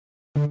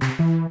All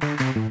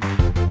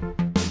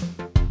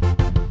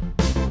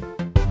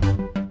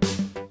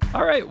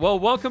right, well,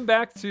 welcome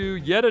back to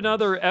yet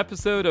another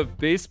episode of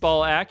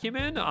Baseball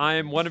Acumen.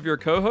 I'm one of your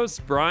co-hosts,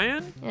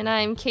 Brian. And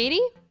I'm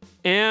Katie.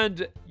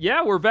 And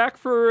yeah, we're back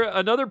for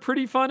another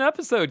pretty fun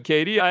episode,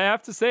 Katie. I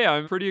have to say,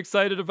 I'm pretty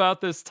excited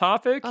about this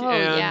topic.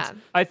 Yeah.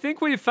 I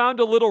think we've found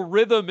a little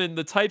rhythm in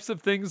the types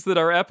of things that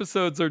our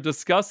episodes are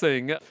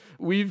discussing.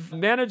 We've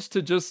managed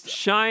to just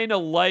shine a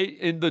light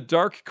in the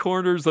dark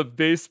corners of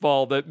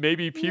baseball that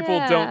maybe people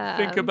don't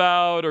think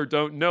about or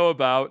don't know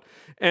about.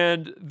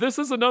 And this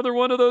is another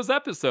one of those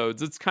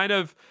episodes. It's kind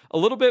of a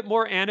little bit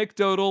more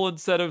anecdotal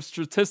instead of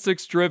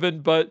statistics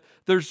driven, but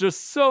there's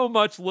just so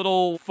much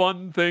little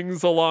fun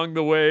things along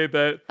the way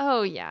that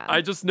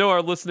I just know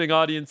our listening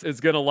audience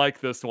is going to like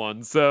this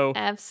one. So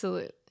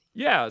absolutely.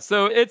 Yeah,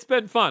 so it's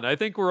been fun. I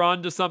think we're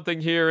on to something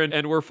here,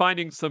 and we're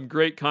finding some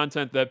great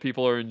content that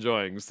people are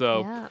enjoying.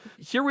 So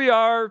Here we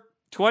are,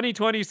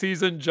 2020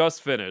 season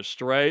just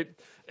finished, right?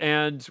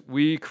 And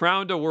we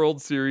crowned a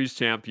World Series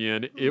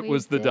champion. It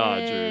was the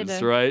Dodgers,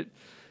 right?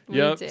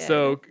 Yep.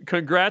 So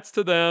congrats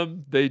to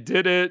them. They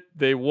did it.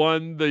 They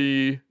won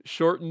the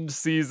shortened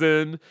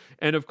season.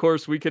 And of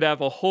course, we could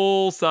have a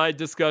whole side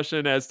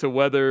discussion as to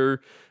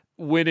whether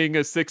winning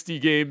a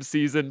 60-game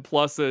season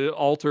plus an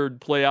altered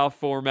playoff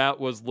format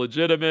was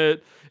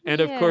legitimate.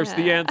 And of course,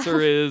 the answer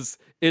is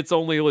it's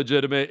only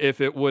legitimate if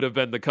it would have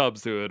been the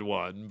Cubs who had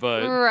won.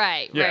 But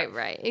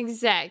Right.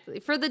 Exactly.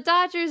 For the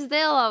Dodgers,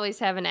 they'll always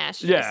have an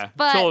asterisk. Yeah,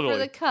 but totally. For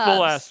the Cubs,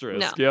 full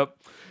asterisk. No. Yep.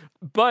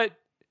 But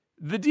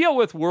the deal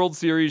with World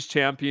Series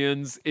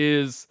champions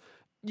is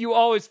you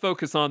always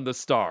focus on the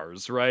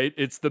stars, right?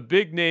 It's the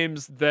big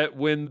names that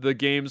win the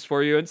games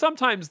for you. And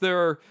sometimes there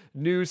are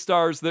new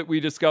stars that we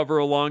discover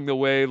along the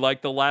way,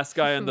 like the last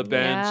guy on the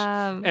bench.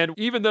 And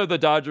even though the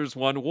Dodgers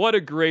won, what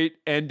a great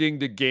ending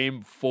to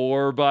Game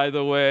 4, by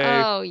the way.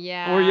 Oh,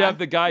 yeah. Where you have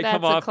the guy That's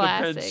come a off the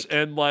classic. bench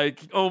and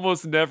like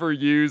almost never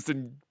used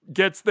and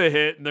gets the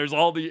hit, and there's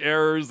all the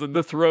errors and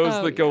the throws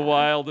that go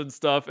wild and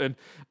stuff. And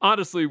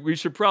honestly, we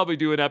should probably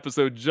do an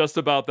episode just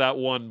about that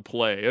one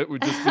play. It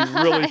would just be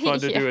really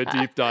fun to do a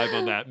deep dive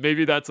on that.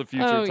 Maybe that's a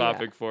future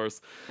topic for us.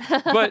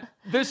 But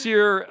this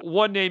year,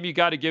 one name you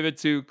got to give it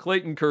to,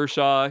 Clayton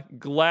Kershaw.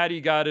 Glad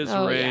he got his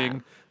ring.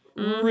 Yeah.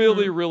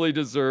 Really, really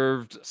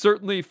deserved.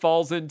 Certainly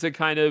falls into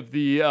kind of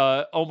the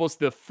almost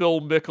the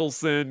Phil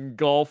Mickelson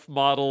golf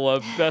model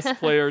of best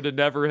player to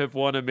never have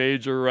won a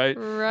major, right?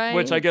 Right.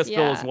 Which I guess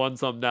Phil has won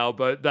some now,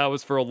 but that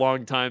was for a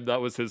long time.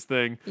 That was his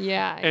thing.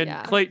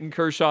 And Clayton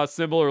Kershaw,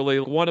 similarly,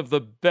 one of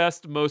the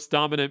best, most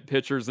dominant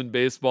pitchers in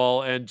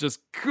baseball, and just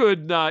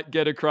could not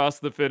get across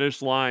the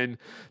finish line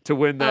to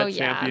win that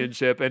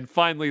championship. And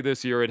finally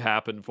this year it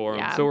happened for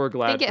him. So we're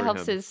glad for him. I think it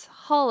helps his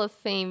Hall of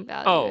Fame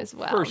value as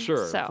well.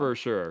 For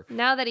sure.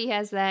 Now that he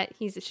has that,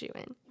 he's a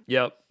shoo-in.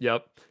 Yep.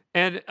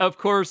 And of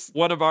course,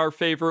 one of our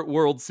favorite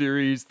World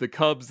Series, the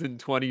Cubs in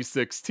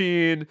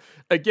 2016.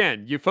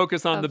 Again, you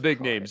focus on the big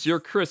names. You're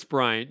Chris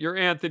Bryant, you're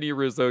Anthony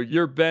Rizzo,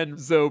 you're Ben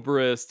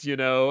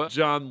Zobrist,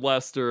 John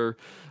Lester.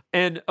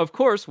 And of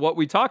course, what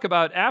we talk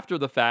about after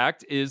the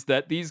fact is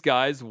that these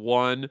guys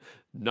won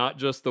not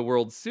just the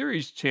World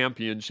Series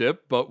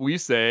championship, but we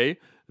say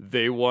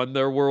they won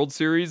their World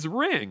Series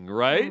ring,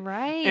 right?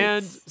 Right.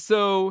 And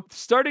so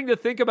starting to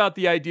think about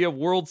the idea of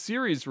World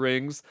Series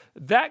rings,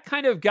 that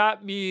kind of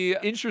got me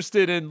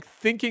interested in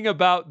thinking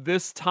about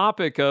this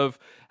topic of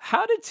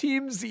how do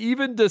teams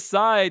even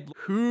decide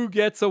who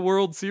gets a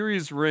World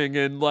Series ring?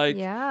 And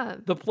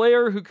the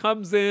player who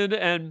comes in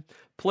and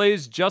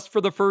plays just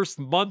for the first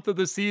month of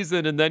the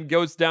season and then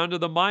goes down to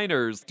the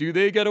minors, do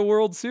they get a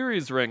World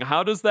Series ring?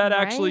 How does that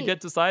actually get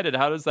decided?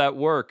 How does that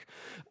work?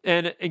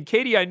 And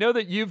Katie, I know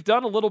that you've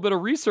done a little bit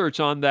of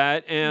research on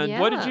that, and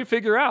what did you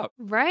figure out?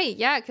 Right,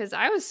 because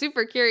I was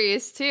super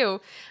curious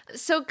too.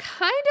 So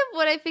kind of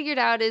what I figured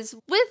out is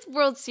with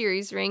World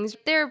Series rings,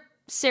 they're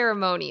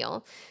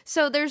ceremonial.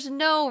 So there's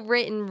no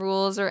written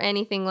rules or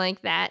anything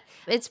like that.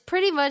 It's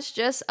pretty much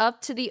just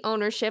up to the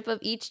ownership of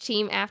each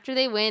team after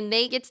they win.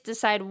 They get to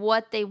decide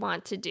what they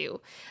want to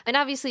do. And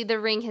obviously the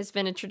ring has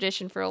been a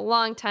tradition for a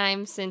long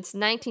time, since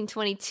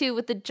 1922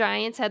 with the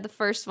Giants had the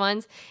first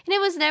ones. And it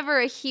was never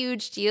a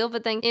huge deal,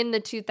 but then in the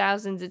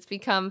 2000s it's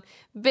become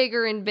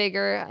bigger and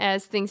bigger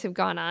as things have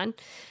gone on.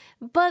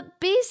 But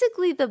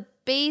basically the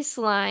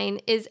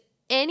baseline is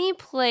any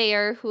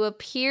player who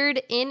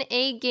appeared in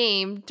a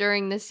game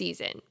during the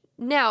season.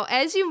 Now,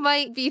 as you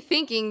might be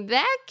thinking,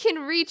 that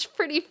can reach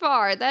pretty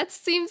far. That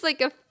seems like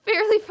a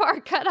fairly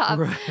far cutoff.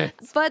 Right.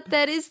 But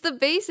that is the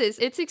basis.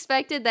 It's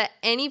expected that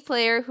any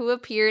player who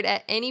appeared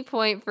at any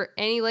point for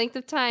any length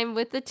of time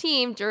with the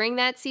team during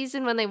that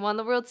season when they won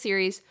the World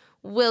Series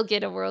will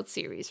get a World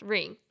Series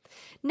ring.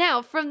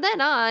 Now, from then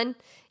on,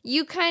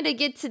 you kind of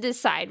get to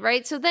decide,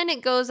 right? So then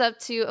it goes up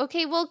to,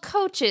 okay, well,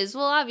 coaches,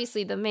 well,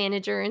 obviously the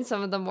manager and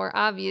some of the more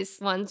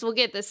obvious ones will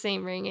get the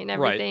same ring and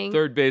everything. Right,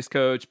 third base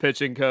coach,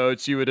 pitching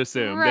coach, you would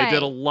assume. Right. They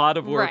did a lot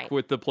of work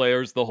with the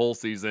players the whole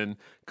season,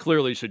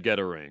 clearly should get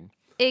a ring.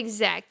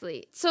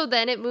 Exactly. So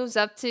then it moves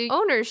up to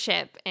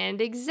ownership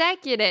and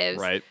executives.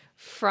 Right.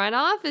 front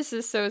office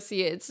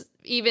associates,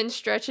 even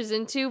stretches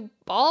into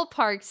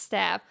ballpark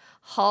staff,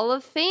 Hall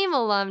of Fame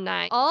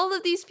alumni. All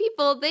of these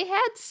people, they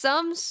had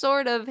some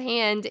sort of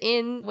hand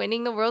in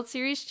winning the World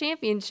Series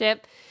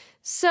championship,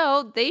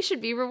 so they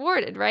should be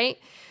rewarded, right?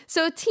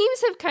 So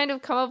teams have kind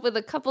of come up with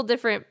a couple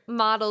different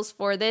models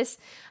for this.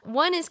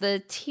 One is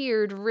the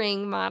tiered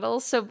ring model.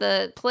 So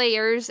the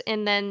players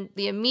and then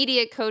the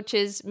immediate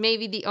coaches,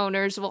 maybe the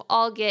owners, will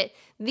all get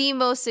the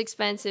most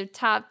expensive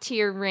top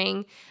tier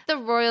ring. The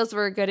Royals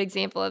were a good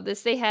example of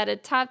this. They had a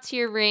top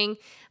tier ring.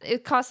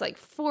 It cost like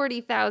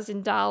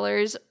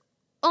 $40,000.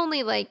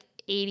 Only like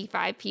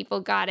 85 people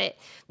got it.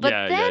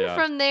 But then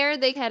from there,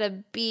 they had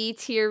a B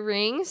tier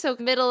ring. So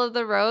middle of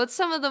the road,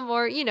 some of the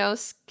more,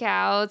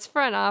 scouts,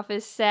 front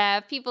office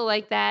staff, people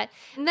like that.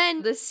 And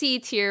then the C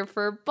tier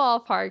for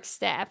ballpark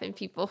staff and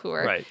people who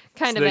are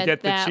kind of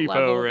at that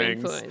level of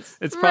influence.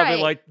 It's probably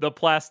like the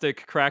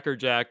plastic Cracker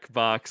Jack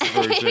box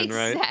version,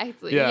 right?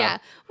 Exactly. Yeah.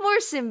 More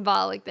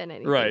symbolic than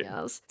anything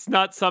else. It's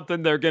not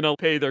something they're going to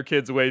pay their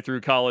kids way through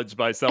college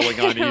by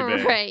selling on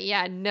eBay. Right.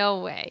 Yeah. No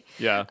way.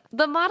 Yeah.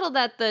 The model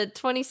that the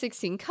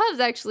 2016 Cubs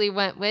actually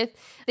went with,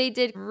 they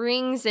did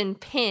rings and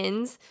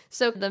pins.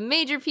 So the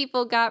major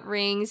people got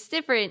rings,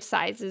 different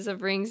sizes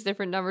of rings,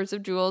 different numbers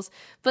of jewels.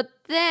 But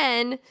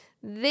then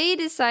they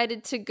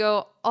decided to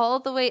go all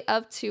the way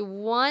up to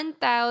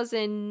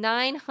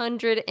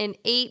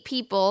 1,908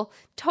 people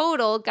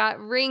total got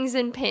rings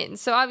and pins.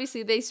 So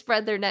obviously they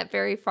spread their net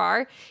very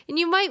far. And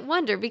you might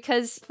wonder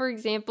because, for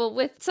example,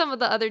 with some of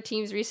the other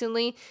teams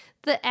recently,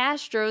 the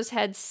Astros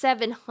had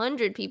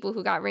 700 people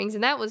who got rings,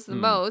 and that was the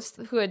most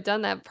who had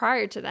done that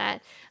prior to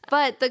that.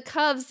 But the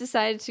Cubs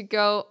decided to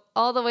go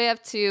all the way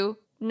up to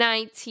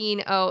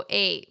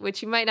 1908,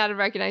 which you might not have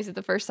recognized it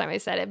the first time I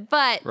said it,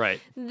 but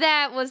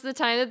that was the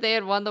time that they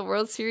had won the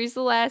World Series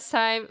the last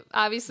time.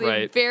 Obviously,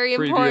 a very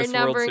important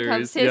number in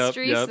Cubs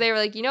history. So they were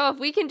like, if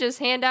we can just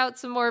hand out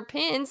some more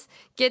pins,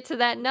 get to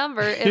that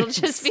number, it'll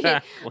just be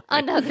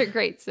another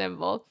great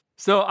symbol.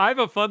 So I have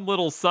a fun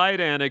little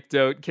side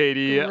anecdote,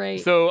 Katie.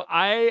 Great. So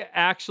I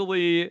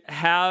actually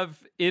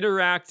have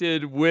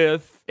interacted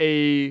with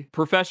a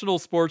professional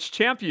sports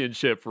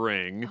championship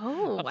ring.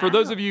 Oh, wow. For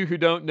those of you who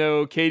don't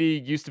know,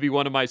 Katie used to be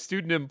one of my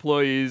student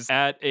employees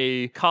at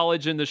a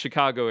college in the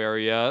Chicago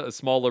area, a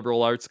small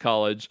liberal arts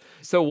college.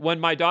 So when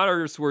my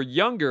daughters were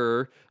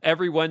younger,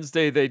 every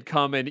Wednesday they'd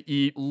come and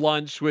eat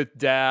lunch with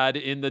dad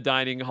in the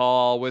dining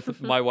hall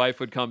with my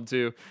wife would come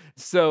too.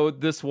 So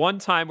this one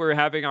time we were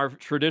having our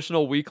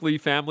traditional weekly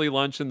family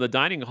lunch in the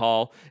dining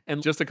hall,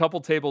 and just a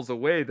couple tables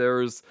away,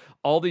 there's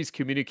all these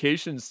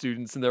communication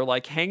students, and they're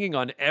like hanging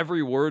on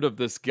every word of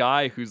this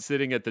guy who's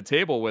sitting at the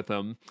table with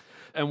them.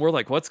 And we're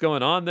like, what's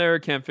going on there?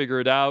 Can't figure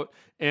it out.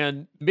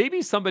 And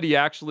maybe somebody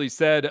actually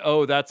said,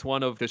 oh, that's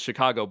one of the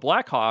Chicago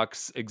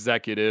Blackhawks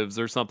executives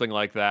or something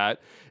like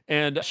that.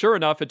 And sure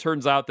enough, it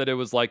turns out that it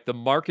was like the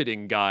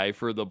marketing guy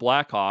for the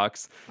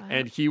Blackhawks. Wow.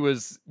 And he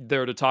was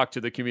there to talk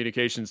to the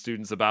communication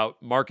students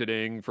about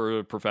marketing for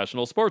a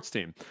professional sports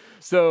team.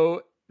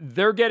 So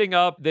they're getting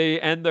up,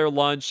 they end their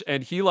lunch,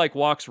 and he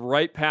walks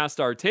right past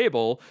our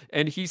table,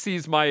 and he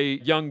sees my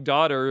young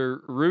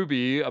daughter,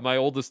 Ruby, my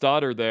oldest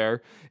daughter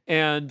there,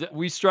 and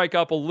we strike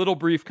up a little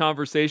brief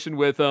conversation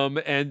with him,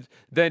 and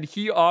then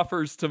he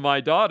offers to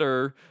my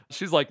daughter,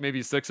 she's like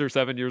maybe 6 or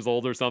 7 years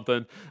old or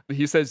something,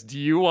 he says, do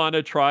you want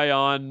to try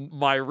on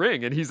my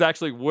ring? And he's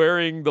actually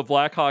wearing the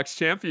Blackhawks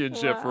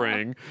championship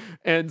ring.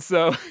 And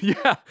so,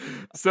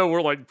 so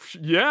we're like,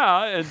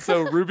 yeah. And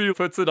so Ruby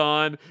puts it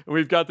on, and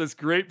we've got this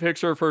great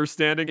picture of her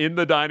standing in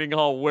the dining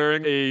hall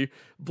wearing a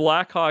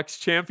Blackhawks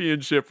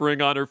championship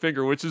ring on her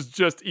finger, which is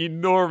just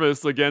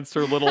enormous against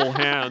her little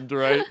hand,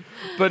 right?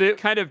 But it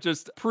kind of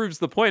just proves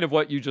the point of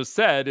what you just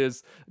said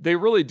is they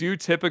really do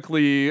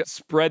typically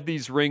spread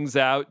these rings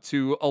out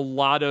to a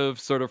lot of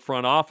sort of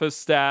front office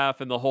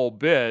staff and the whole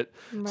bit.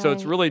 Right. So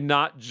it's really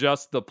not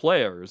just the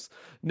players.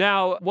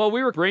 Now, while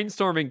we were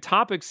brainstorming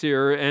topics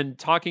here and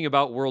talking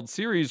about World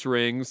Series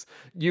rings,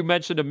 you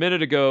mentioned a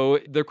minute ago,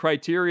 the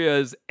criteria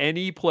is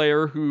any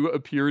player who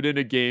appeared in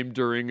a game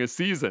during a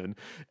season.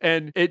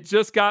 And it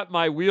just got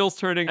my wheels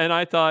turning. And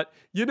I thought,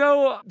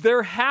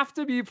 there have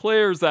to be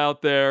players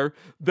out there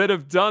that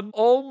have done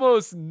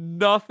almost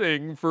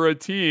nothing for a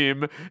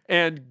team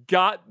and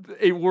got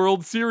a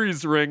World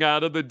Series ring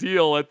out of the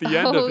deal at the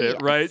end of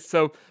it, right?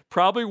 So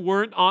probably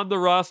weren't on the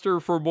roster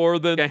for more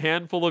than a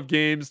handful of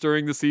games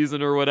during the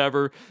season or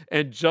whatever.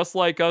 And just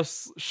like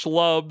us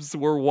schlubs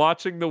were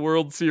watching the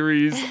World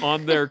Series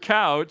on their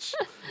couch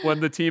when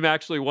the team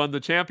actually won the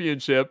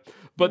championship.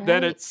 But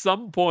then at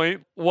some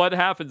point, what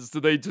happens?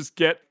 Do they just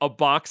get a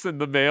box in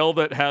the mail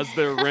that has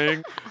their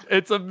ring?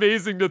 It's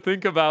amazing to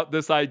think about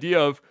this idea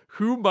of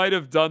who might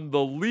have done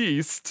the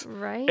least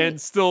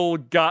and still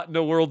gotten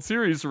a World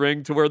Series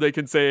ring to where they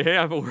can say, hey,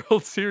 I'm a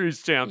World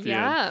Series champion.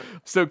 Yeah.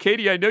 So,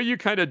 Katie, I know you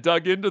kind of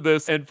dug into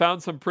this and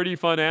found some pretty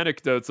fun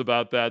anecdotes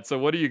about that. So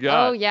what do you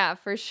got? Oh, yeah,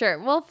 for sure.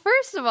 Well,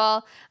 first of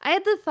all, I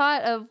had the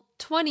thought of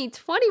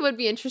 2020 would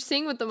be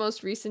interesting with the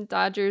most recent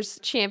Dodgers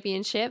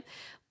championship.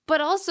 But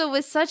also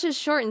with such a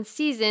shortened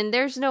season,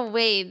 there's no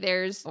way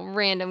there's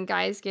random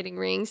guys getting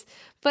rings.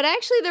 But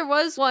actually, there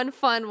was one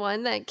fun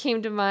one that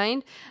came to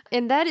mind,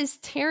 and that is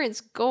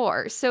Terrence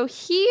Gore. So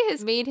he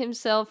has made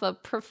himself a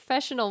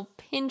professional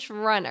pinch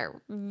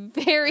runner.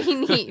 Very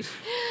niche.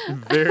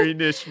 Very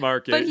niche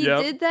market. But he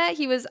did that.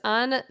 He was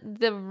on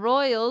the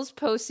Royals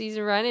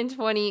postseason run in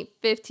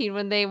 2015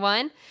 when they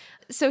won.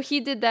 So he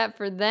did that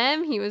for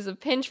them. He was a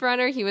pinch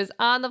runner. He was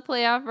on the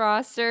playoff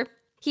roster.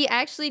 He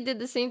actually did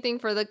the same thing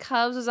for the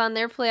Cubs, was on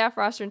their playoff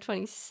roster in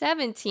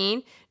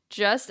 2017.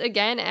 Just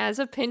again as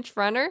a pinch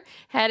runner,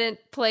 hadn't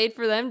played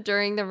for them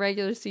during the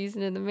regular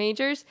season in the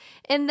majors.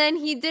 And then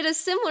he did a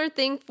similar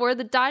thing for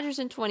the Dodgers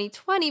in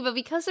 2020, but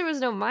because there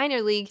was no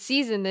minor league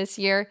season this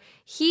year,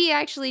 he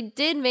actually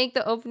did make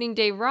the opening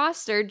day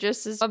roster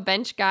just as a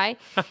bench guy.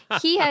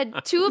 He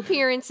had 2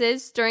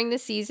 appearances during the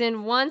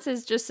season, once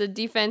as just a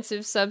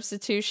defensive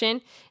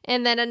substitution,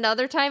 and then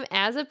another time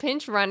as a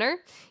pinch runner.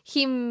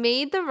 He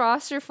made the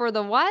roster for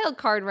the wild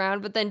card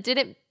round, but then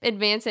didn't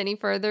advance any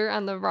further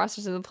on the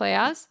rosters in the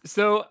playoffs.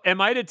 So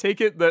am I to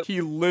take it that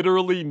he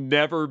literally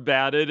never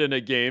batted in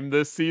a game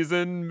this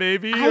season,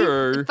 maybe?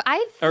 Or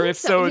if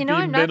so, it'd be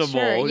I'm minimal.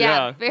 Sure.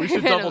 Yeah, we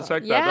should minimal. double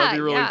check that. That'd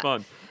be really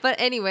fun. But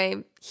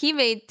anyway, he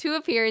made 2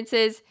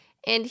 appearances,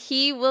 and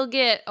he will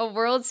get a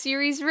World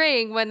Series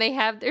ring when they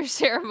have their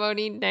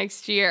ceremony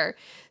next year.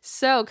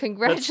 So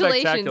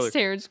congratulations,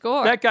 Terrence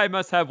Gore. That guy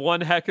must have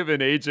one heck of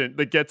an agent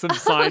that gets him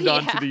signed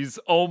on to these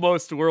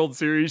almost World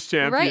Series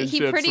championships.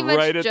 Right, he pretty much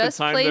at just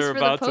the time plays they're for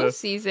about the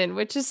postseason,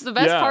 which is the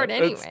best part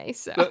anyway.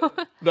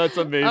 That's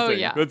amazing. Oh,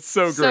 yeah. That's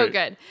so great. So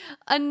good.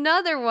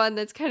 Another one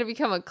that's kind of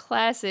become a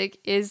classic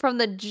is from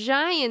the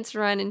Giants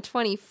run in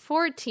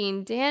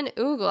 2014, Dan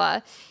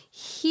Uggla.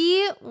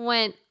 He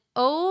went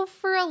 0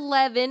 for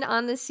 11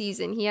 on the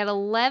season. He had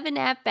 11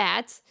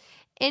 at-bats.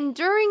 And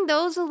during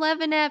those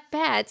 11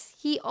 at-bats,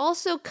 he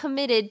also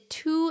committed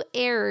 2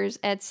 errors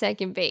at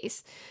second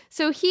base.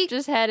 So he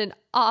just had an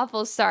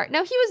awful start.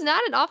 Now, he was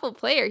not an awful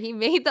player. He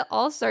made the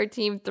All-Star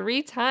team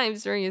 3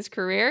 times during his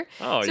career.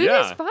 Oh, so yeah. he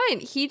was fine.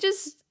 He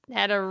just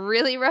had a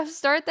really rough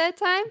start that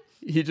time.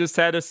 He just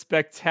had a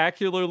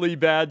spectacularly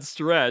bad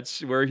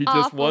stretch where he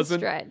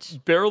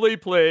just barely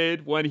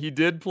played. When he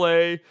did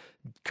play,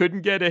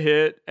 couldn't get a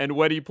hit, and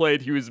when he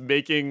played, he was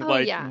making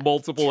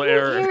multiple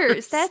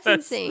errors. That's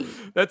insane.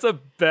 That's a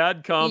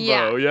bad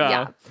combo.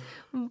 Yeah.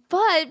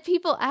 But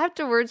people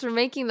afterwards were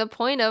making the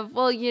point of,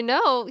 well,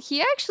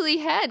 he actually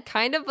had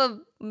kind of a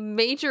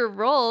major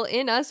role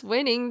in us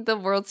winning the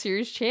World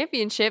Series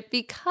championship,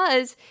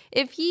 because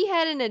if he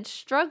hadn't had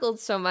struggled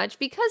so much,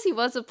 because he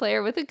was a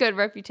player with a good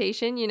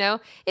reputation,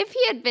 if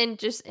he had been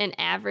just an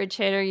average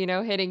hitter,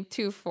 hitting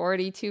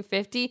 240,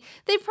 250,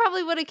 they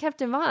probably would have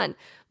kept him on.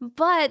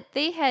 But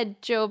they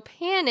had Joe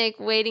Panik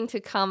waiting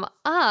to come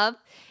up,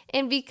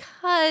 and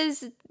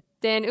because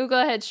Dan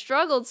Uggla had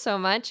struggled so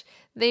much,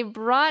 they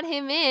brought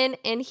him in,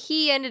 and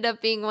he ended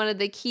up being one of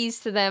the keys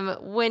to them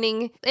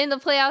winning in the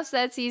playoffs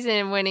that season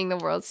and winning the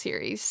World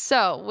Series.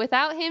 So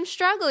without him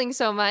struggling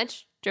so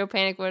much, Joe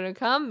Panik wouldn't have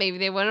come. Maybe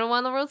they wouldn't have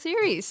won the World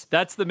Series.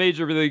 That's the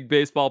Major League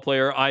Baseball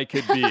player I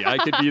could be. I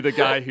could be the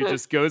guy who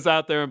just goes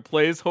out there and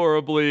plays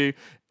horribly,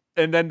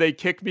 and then they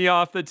kick me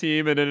off the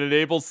team, and it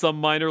enables some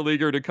minor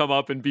leaguer to come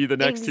up and be the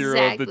next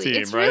hero of the team,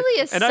 it's right?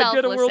 Really and I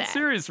get a World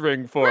Series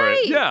ring for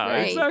it. Yeah,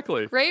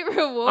 exactly. Great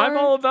reward. I'm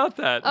all about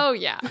that. Oh,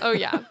 yeah.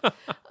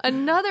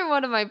 Another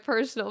one of my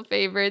personal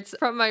favorites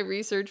from my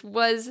research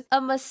was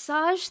a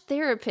massage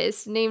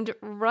therapist named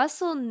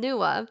Russell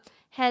Nua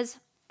has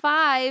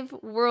 5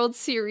 World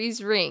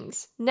Series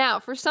rings. Now,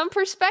 for some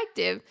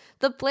perspective,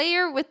 the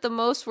player with the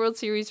most World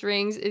Series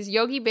rings is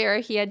Yogi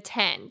Berra. He had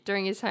 10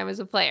 during his time as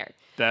a player.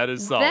 That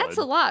is solid. That's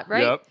a lot,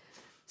 right? Yep.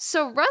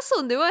 So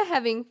Russell Nua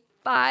having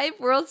 5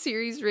 World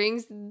Series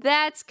rings,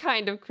 that's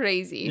kind of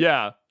crazy.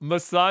 Yeah,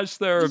 massage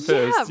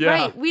therapist. Yeah,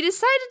 right. We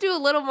decided to do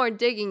a little more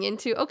digging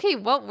into, okay,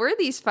 what were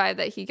these 5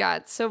 that he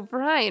got? So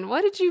Brian,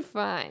 what did you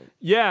find?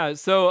 Yeah,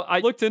 so I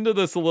looked into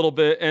this a little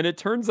bit, and it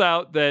turns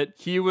out that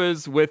he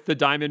was with the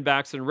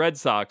Diamondbacks and Red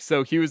Sox.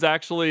 So he was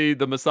actually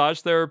the massage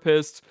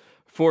therapist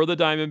for the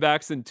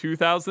Diamondbacks in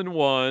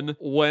 2001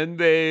 when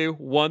they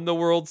won the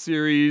World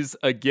Series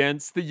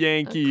against the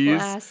Yankees.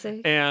 Classic.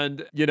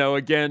 And,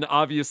 again,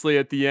 obviously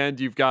at the end,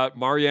 you've got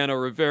Mariano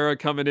Rivera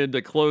coming in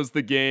to close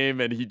the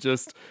game, and he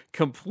just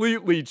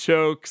completely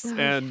chokes,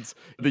 and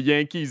the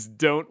Yankees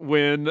don't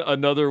win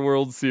another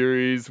World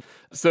Series.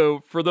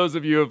 So for those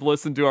of you who have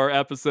listened to our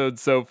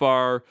episodes so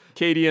far,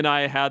 Katie and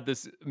I had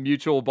this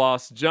mutual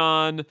boss,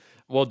 John.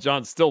 Well,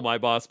 John's still my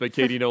boss, but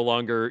Katie no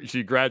longer,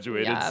 she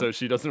graduated, so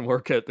she doesn't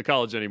work at the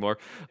college anymore.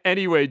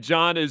 Anyway,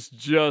 John is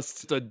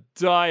just a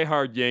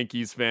diehard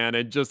Yankees fan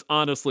and just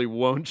honestly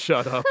won't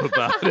shut up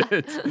about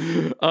it.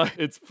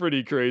 It's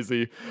pretty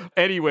crazy.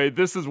 Anyway,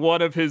 this is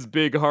one of his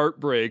big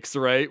heartbreaks,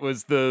 right?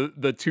 Was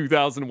the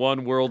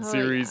 2001 World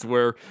Series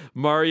where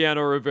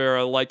Mariano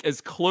Rivera, like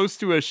as close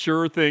to a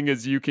sure thing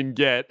as you can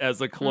get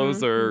as a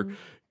closer,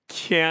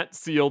 can't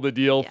seal the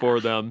deal for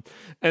them.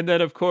 And then,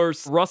 of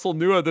course, Russell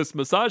Nua, this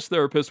massage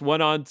therapist,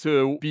 went on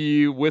to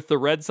be with the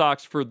Red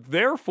Sox for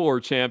their 4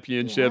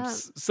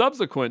 championships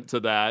subsequent to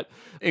that,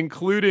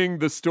 including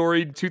the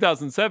storied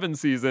 2007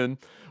 season,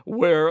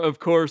 where, of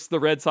course, the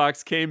Red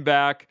Sox came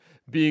back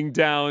being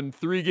down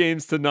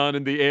 3-0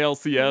 in the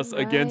ALCS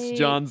against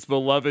John's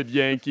beloved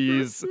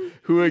Yankees,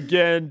 who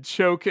again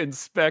choke in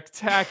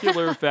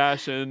spectacular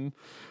fashion.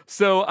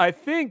 So I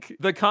think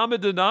the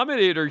common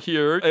denominator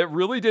here, it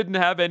really didn't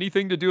have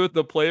anything to do with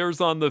the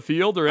players on the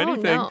field or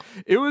anything. No.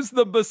 It was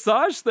the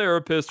massage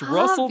therapist,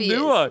 Russell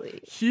Nua.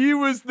 He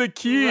was the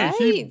key. Right.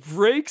 He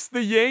breaks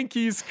the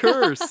Yankees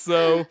curse.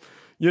 So,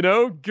 you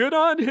know, good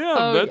on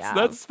him.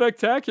 That's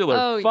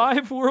spectacular.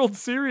 5 World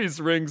Series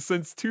rings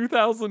since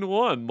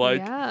 2001.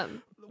 Like, wow.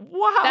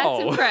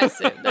 That's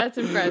impressive. That's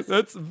impressive.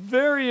 That's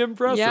very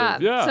impressive.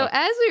 Yeah. So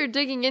as we were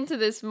digging into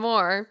this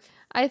more,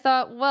 I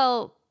thought,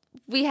 well,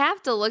 we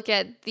have to look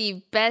at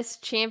the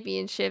best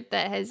championship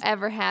that has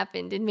ever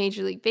happened in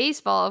Major League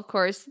Baseball, of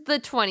course, the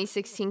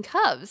 2016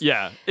 Cubs.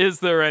 Yeah. Is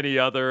there any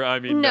other? I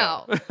mean,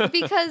 no.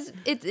 Because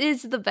it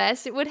is the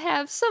best. It would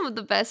have some of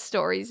the best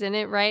stories in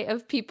it, right?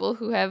 Of people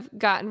who have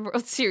gotten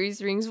World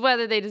Series rings,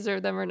 whether they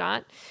deserve them or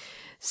not.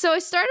 So I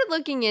started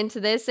looking into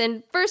this.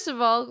 And first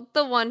of all,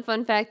 the one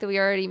fun fact that we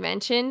already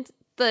mentioned,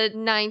 the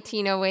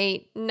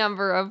 1908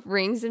 number of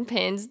rings and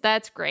pins.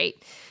 That's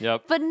great.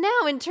 Yep. But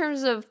now in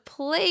terms of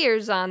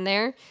players on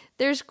there,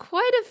 there's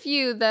quite a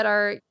few that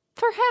are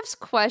perhaps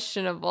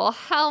questionable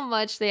how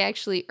much they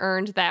actually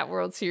earned that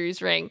World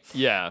Series ring. So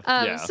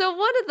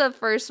one of the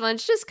first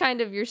ones, just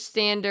kind of your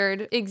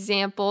standard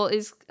example,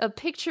 is a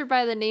pitcher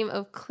by the name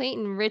of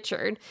Clayton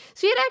Richard.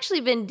 So he had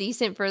actually been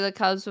decent for the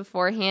Cubs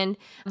beforehand,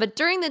 but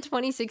during the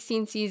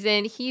 2016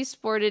 season, he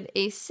sported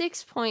a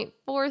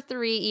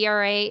 6.43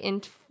 ERA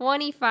in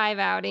 25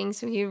 outings,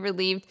 so he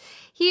relieved.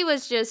 He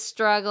was just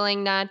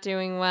struggling, not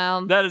doing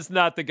well. That is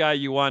not the guy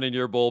you want in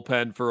your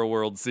bullpen for a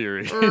World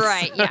Series.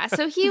 Right, yeah.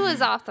 So he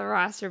was off the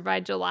roster by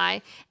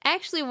July.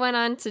 Actually went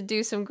on to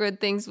do some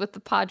good things with the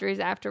Padres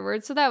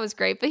afterwards, so that was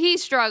great. But he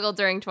struggled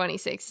during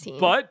 2016.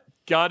 But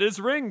got his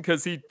ring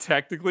because he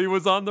technically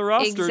was on the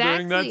roster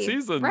during that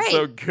season. Right.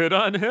 So good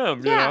on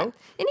him, you know? And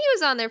he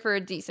was on there for a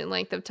decent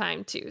length of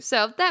time, too.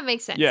 So that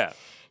makes sense. Yeah.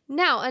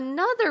 Now,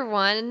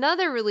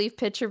 another relief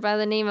pitcher by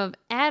the name of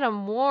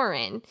Adam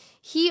Warren,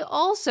 he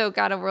also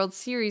got a World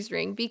Series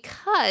ring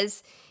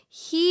because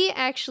he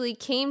actually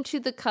came to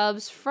the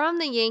Cubs from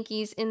the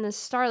Yankees in the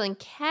Starlin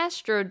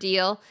Castro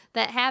deal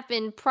that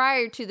happened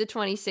prior to the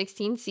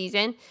 2016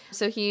 season.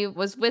 So he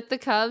was with the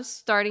Cubs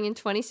starting in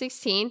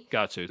 2016.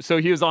 Gotcha. So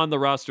he was on the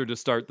roster to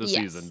start the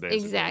season, basically.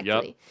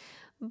 Exactly. Yep.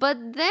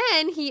 But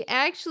then he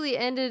actually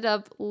ended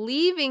up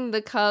leaving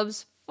the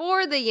Cubs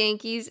for the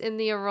Yankees in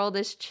the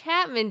Aroldis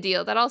Chapman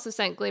deal. That also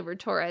sent Gleyber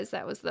Torres.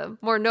 That was the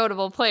more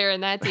notable player in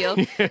that deal.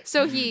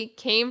 So he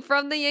came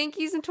from the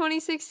Yankees in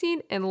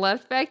 2016 and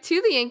left back to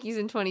the Yankees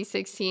in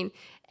 2016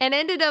 and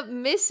ended up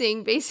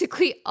missing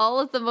basically all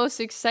of the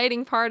most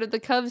exciting part of the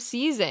Cubs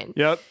season.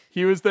 Yep.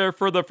 He was there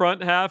for the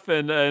front half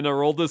and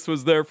Aroldis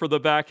was there for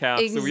the back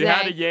half. Exactly. So we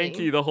had a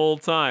Yankee the whole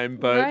time.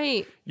 But,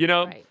 you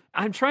know,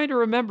 I'm trying to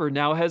remember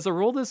now. Has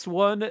Aroldis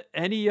won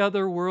any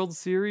other World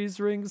Series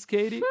rings,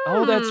 Katie?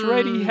 Oh, that's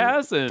right. He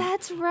hasn't.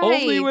 That's right.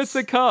 Only with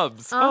the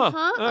Cubs. All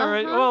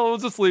right. Well, we'll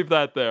just leave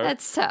that there.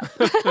 That's tough.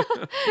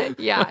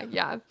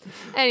 Yeah.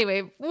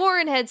 Anyway,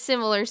 Warren had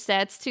similar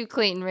stats to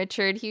Clayton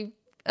Richard. He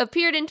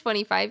appeared in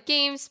 25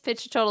 games,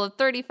 pitched a total of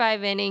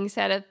 35 innings,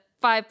 had a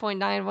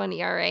 5.91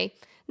 ERA.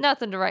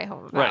 Nothing to write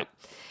home about. Right.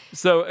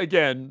 So,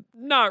 again,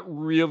 not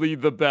really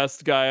the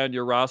best guy on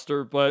your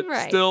roster, but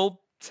still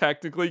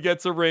technically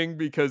gets a ring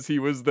because he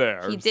was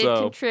there. He did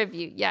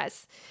contribute,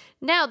 yes.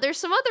 Now, there's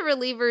some other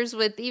relievers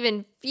with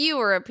even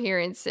fewer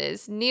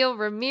appearances. Neil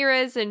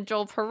Ramirez and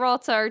Joel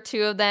Peralta are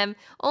 2 of them.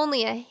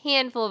 Only a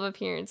handful of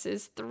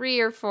appearances, 3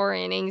 or 4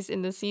 innings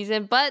in the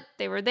season, but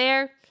they were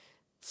there,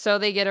 so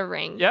they get a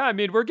ring. Yeah, I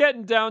mean, we're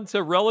getting down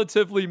to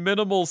relatively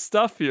minimal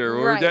stuff here.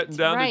 We're getting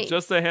down to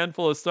just a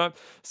handful of stuff.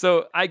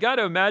 So I got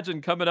to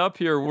imagine coming up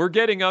here, we're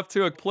getting up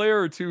to a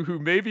player or 2 who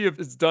maybe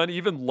has done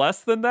even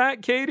less than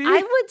that, Katie?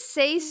 I would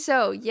say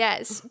so,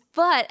 yes.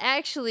 But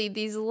actually,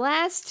 these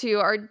last 2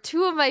 are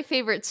 2 of my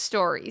favorite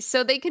stories.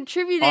 So they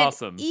contributed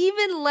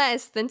even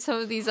less than some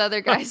of these other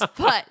guys,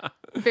 but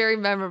very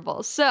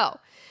memorable.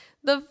 So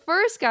the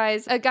first guy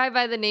is a guy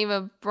by the name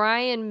of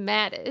Brian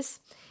Mattis.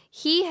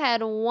 He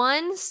had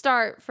 1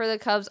 start for the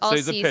Cubs all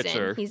season. A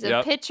pitcher. He's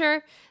a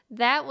pitcher.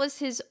 That was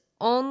his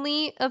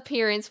only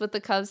appearance with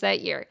the Cubs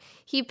that year.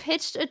 He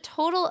pitched a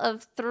total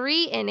of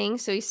 3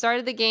 innings. So he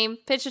started the game,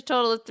 pitched a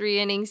total of 3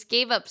 innings,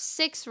 gave up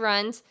 6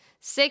 runs,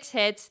 6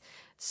 hits.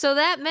 So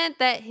that meant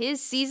that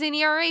his season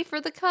ERA for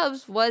the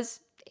Cubs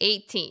was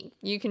 18.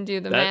 You can do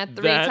the math.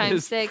 3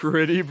 times 6. That is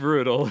pretty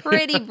brutal.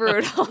 Pretty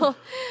brutal.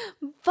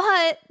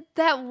 But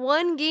that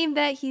one game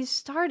that he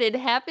started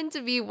happened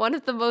to be one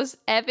of the most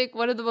epic,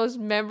 one of the most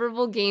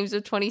memorable games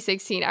of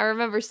 2016. I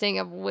remember staying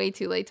up way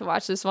too late to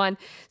watch this one.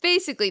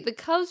 Basically, the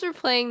Cubs were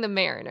playing the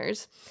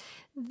Mariners.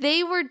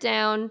 They were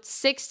down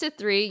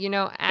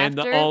 6-3, after. And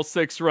all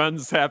 6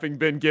 runs having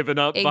been given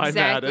up by Mattis.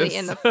 Exactly,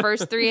 in the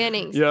first 3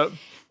 innings. Yep.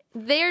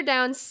 They're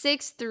down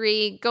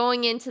 6-3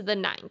 going into the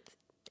 9th.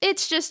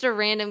 It's just a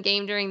random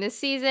game during the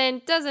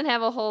season. Doesn't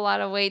have a whole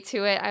lot of weight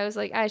to it. I was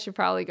like, I should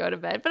probably go to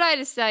bed, but I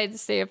decided to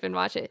stay up and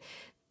watch it.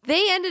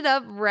 They ended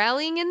up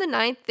rallying in the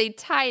 9th. They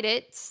tied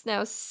it. It's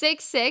now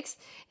 6-6.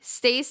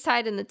 Stays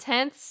tied in the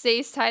 10th.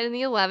 Stays tied in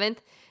the 11th.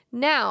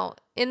 Now,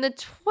 in the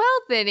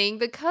 12th inning,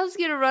 the Cubs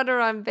get a runner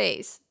on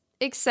base.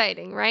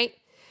 Exciting, right?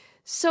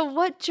 So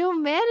what Joe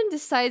Maddon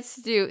decides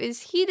to do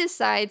is he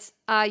decides,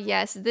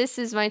 yes, this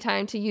is my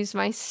time to use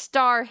my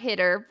star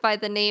hitter by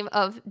the name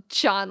of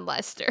Jon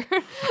Lester.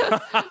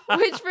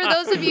 Which, for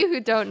those of you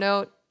who don't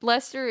know,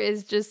 Lester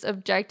is just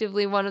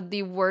objectively one of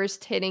the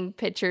worst hitting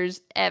pitchers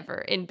ever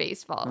in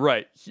baseball.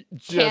 Right.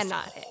 Just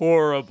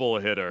horrible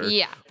hitter.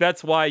 Yeah.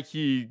 That's why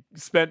he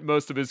spent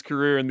most of his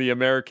career in the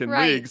American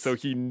League, so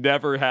he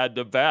never had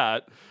to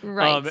bat.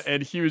 Right.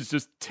 And he was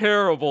just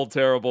terrible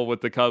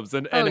with the Cubs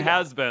and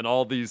has been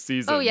all these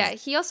seasons. Oh, yeah.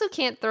 He also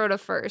can't throw to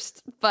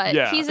first, but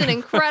he's an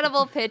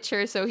incredible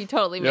pitcher, so he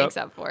totally makes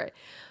up for it.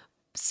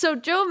 So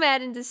Joe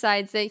Maddon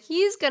decides that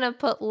he's going to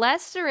put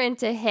Lester in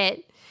to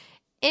hit,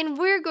 and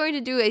we're going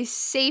to do a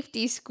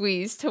safety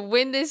squeeze to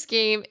win this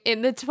game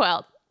in the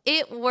 12th.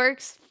 It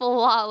works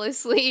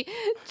flawlessly.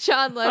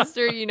 Jon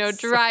Lester,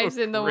 drives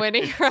in the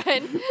winning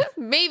run.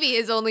 Maybe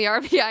his only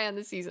RBI on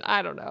the season.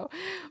 I don't know.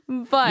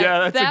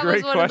 But that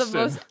was one of the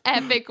most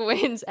epic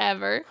wins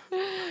ever.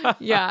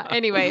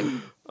 Anyway.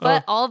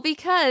 But all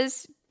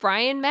because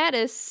Brian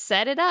Mattis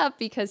set it up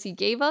because he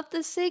gave up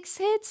the 6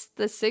 hits,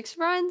 the 6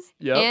 runs,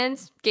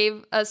 and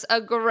gave us a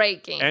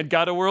great game. And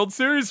got a World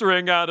Series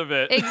ring out of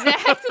it.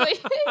 Exactly.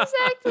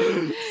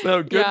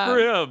 So good for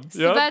him.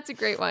 So that's a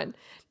great one.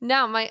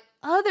 Now, my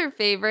other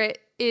favorite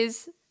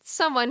is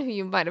someone who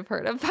you might have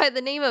heard of by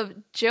the name of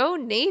Joe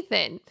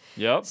Nathan.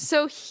 Yep.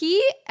 So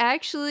he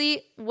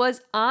actually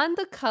was on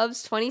the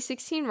Cubs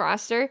 2016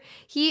 roster.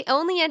 He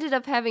only ended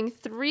up having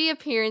 3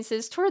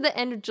 appearances toward the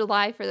end of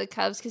July for the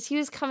Cubs because he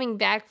was coming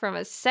back from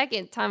a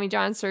second Tommy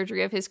John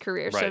surgery of his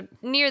career. Right.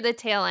 So near the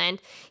tail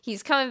end,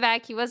 he's coming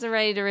back. He wasn't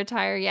ready to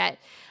retire yet.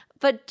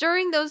 But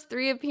during those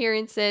 3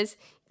 appearances,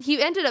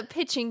 he ended up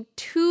pitching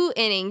 2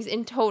 innings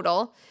in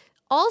total,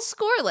 all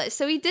scoreless.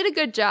 So he did a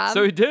good job.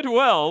 So he did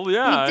well,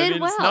 yeah. He did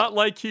well. It's not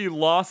like he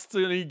lost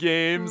any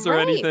games or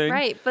anything.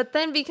 Right. But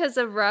then because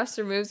of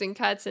roster moves and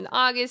cuts in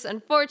August,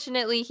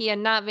 unfortunately, he had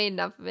not made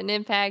enough of an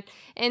impact.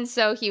 And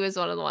so he was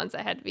one of the ones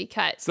that had to be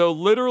cut. So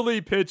literally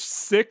pitched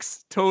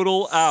 6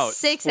 total outs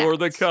for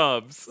the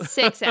Cubs.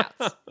 6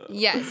 outs.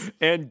 Yes.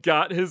 And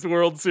got his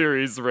World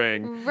Series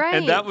ring. Right.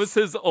 And that was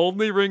his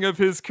only ring of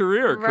his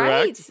career,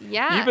 correct? Right.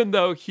 Yeah. Even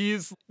though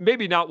he's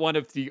maybe not one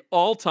of the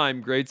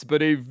all-time greats,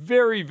 but a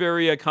very,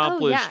 very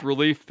accomplished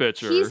relief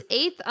pitcher. He's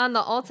 8th on the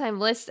all-time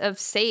list of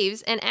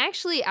saves, and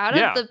actually out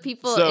of the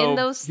people in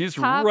those he's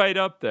top, right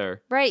up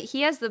there. Right,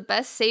 he has the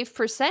best save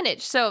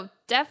percentage, so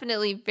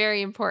definitely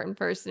very important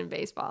person in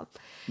baseball.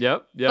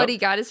 Yep. But he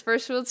got his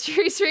first World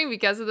Series ring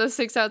because of those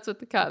 6 outs with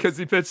the Cubs. Because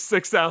he pitched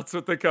 6 outs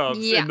with the Cubs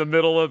in the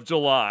middle of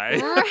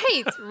July.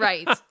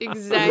 Right,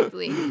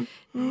 exactly.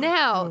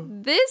 Now,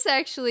 this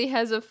actually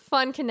has a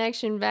fun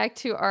connection back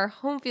to our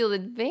home field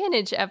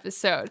advantage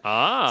episode.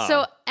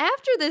 So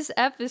after this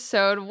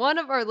episode, one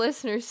of our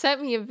listeners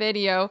sent me a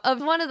video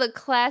of one of the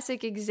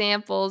classic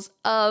examples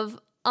of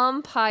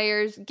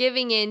umpires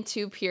giving in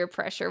to peer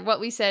pressure, what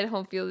we said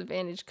home field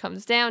advantage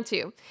comes down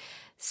to.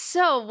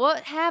 So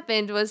what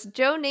happened was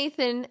Joe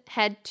Nathan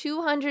had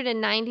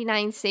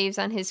 299 saves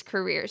on his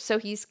career. So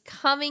he's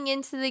coming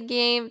into the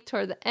game,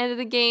 toward the end of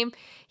the game,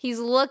 he's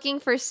looking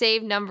for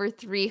save number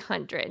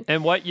 300.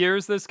 And what year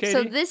is this, Katie?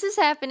 So this is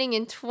happening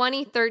in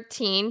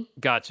 2013.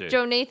 Gotcha.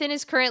 Joe Nathan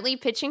is currently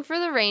pitching for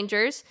the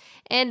Rangers,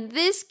 and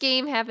this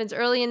game happens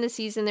early in the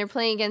season. They're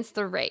playing against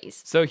the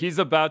Rays. So he's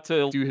about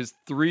to do his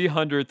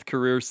 300th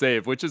career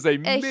save, which is a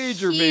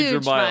major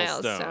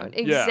milestone.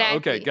 Exactly. Yeah,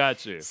 okay,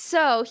 got you.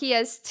 So he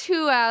has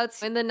 2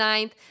 outs in the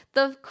 9th.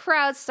 The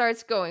crowd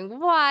starts going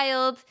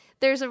wild.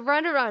 There's a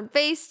runner on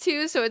base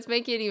too, so it's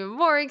making it even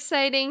more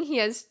exciting. He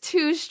has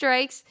 2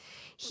 strikes.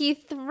 He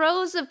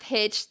throws a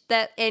pitch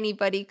that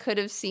anybody could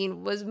have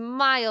seen was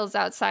miles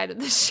outside of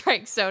the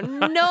strike zone,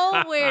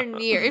 nowhere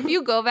near. If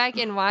you go back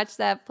and watch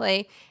that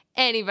play,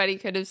 anybody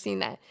could have seen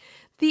that.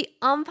 The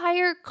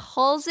umpire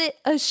calls it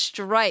a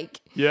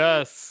strike.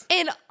 Yes.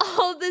 And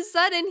all of a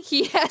sudden,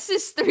 he has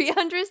his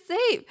 300th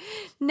save.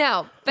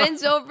 Now, Ben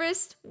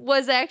Zobrist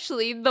was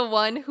actually the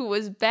one who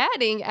was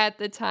batting at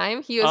the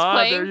time. He was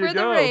playing for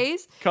the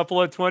Rays.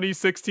 Couple of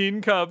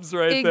 2016 Cubs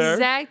right there.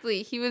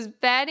 Exactly. He was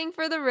batting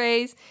for the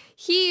Rays.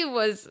 He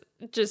was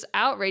just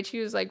outraged. He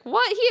was like,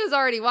 what? He was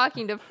already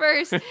walking to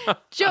first.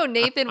 Joe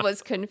Nathan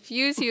was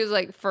confused. He was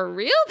like, for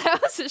real?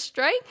 That was a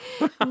strike?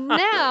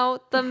 Now,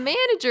 the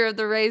manager of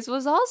the Rays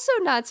was also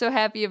not so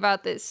happy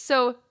about this.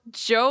 So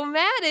Joe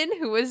Maddon,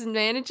 who was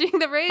managing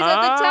the Rays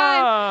at the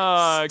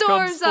time,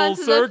 storms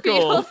onto the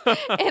field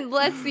and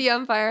lets the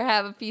umpire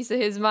have a piece of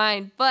his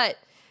mind. But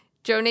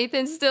Joe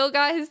Nathan still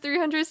got his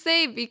 300th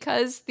save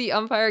because the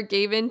umpire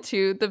gave in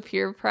to the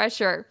peer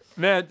pressure.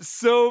 Man,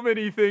 so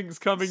many things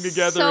coming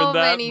together in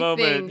that moment.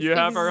 Things. You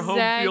have our home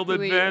field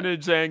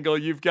advantage angle.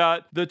 You've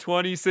got the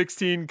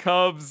 2016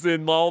 Cubs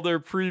in all their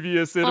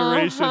previous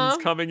iterations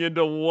coming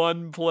into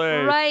one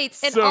play. Right.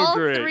 And so all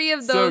great. three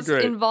of those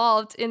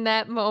involved in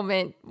that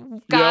moment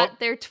got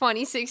their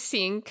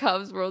 2016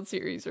 Cubs World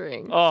Series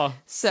ring. Oh,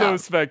 so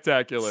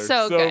spectacular.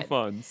 So good.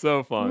 Fun.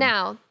 So fun.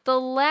 Now, the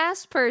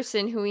last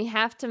person who we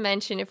have to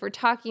mention if we're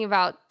talking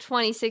about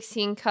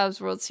 2016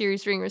 Cubs World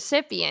Series ring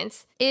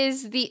recipients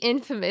is the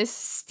infamous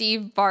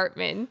Steve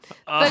Bartman.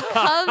 The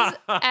Cubs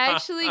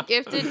actually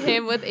gifted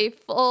him with a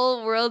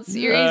full World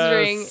Series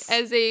ring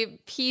as a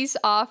peace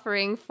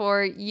offering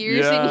for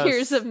years and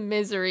years of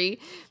misery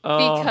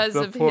because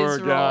of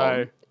his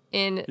role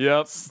in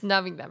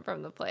snubbing them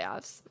from the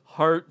playoffs.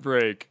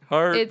 Heartbreak.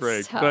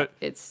 It's tough. But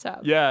it's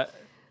tough. Yeah.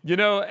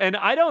 And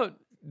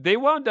they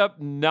wound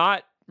up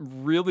not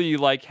really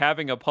like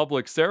having a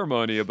public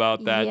ceremony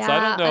about that. So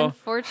I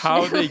don't know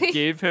how they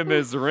gave him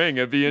his ring.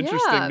 It'd be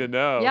interesting to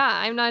know. Yeah,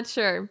 I'm not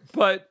sure.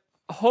 But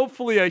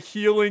hopefully a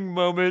healing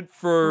moment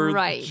for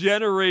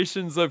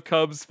generations of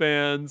Cubs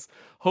fans.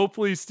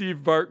 Hopefully Steve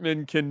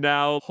Bartman can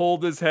now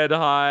hold his head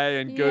high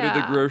and go to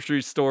the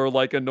grocery store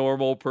like a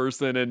normal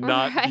person and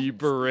not be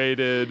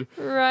berated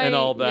and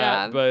all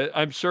that. Yeah. But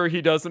I'm sure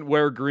he doesn't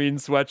wear green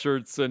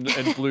sweatshirts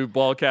and blue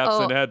ball caps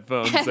and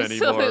headphones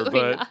anymore.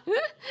 But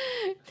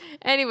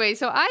anyway,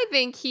 so I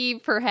think he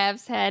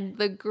perhaps had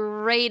the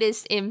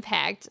greatest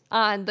impact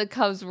on the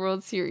Cubs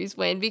World Series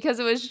win because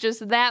it was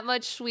just that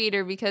much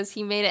sweeter because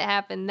he made it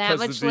happen that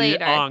much later.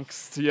 The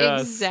angst,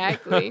 yes.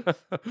 Exactly.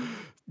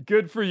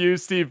 Good for you,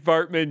 Steve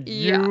Bartman.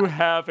 You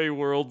have a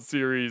World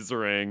Series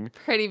ring.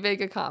 Pretty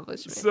big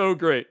accomplishment. So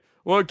great.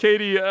 Well,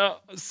 Katie,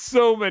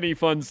 so many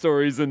fun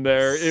stories in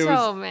there. It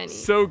was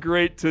so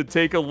great to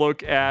take a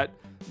look at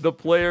the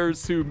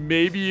players who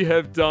maybe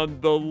have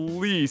done the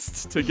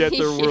least to get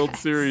their World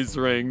Series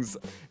rings.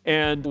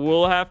 And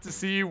we'll have to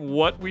see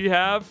what we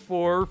have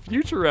for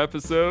future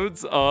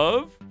episodes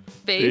of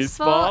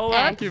Baseball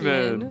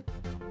Acumen.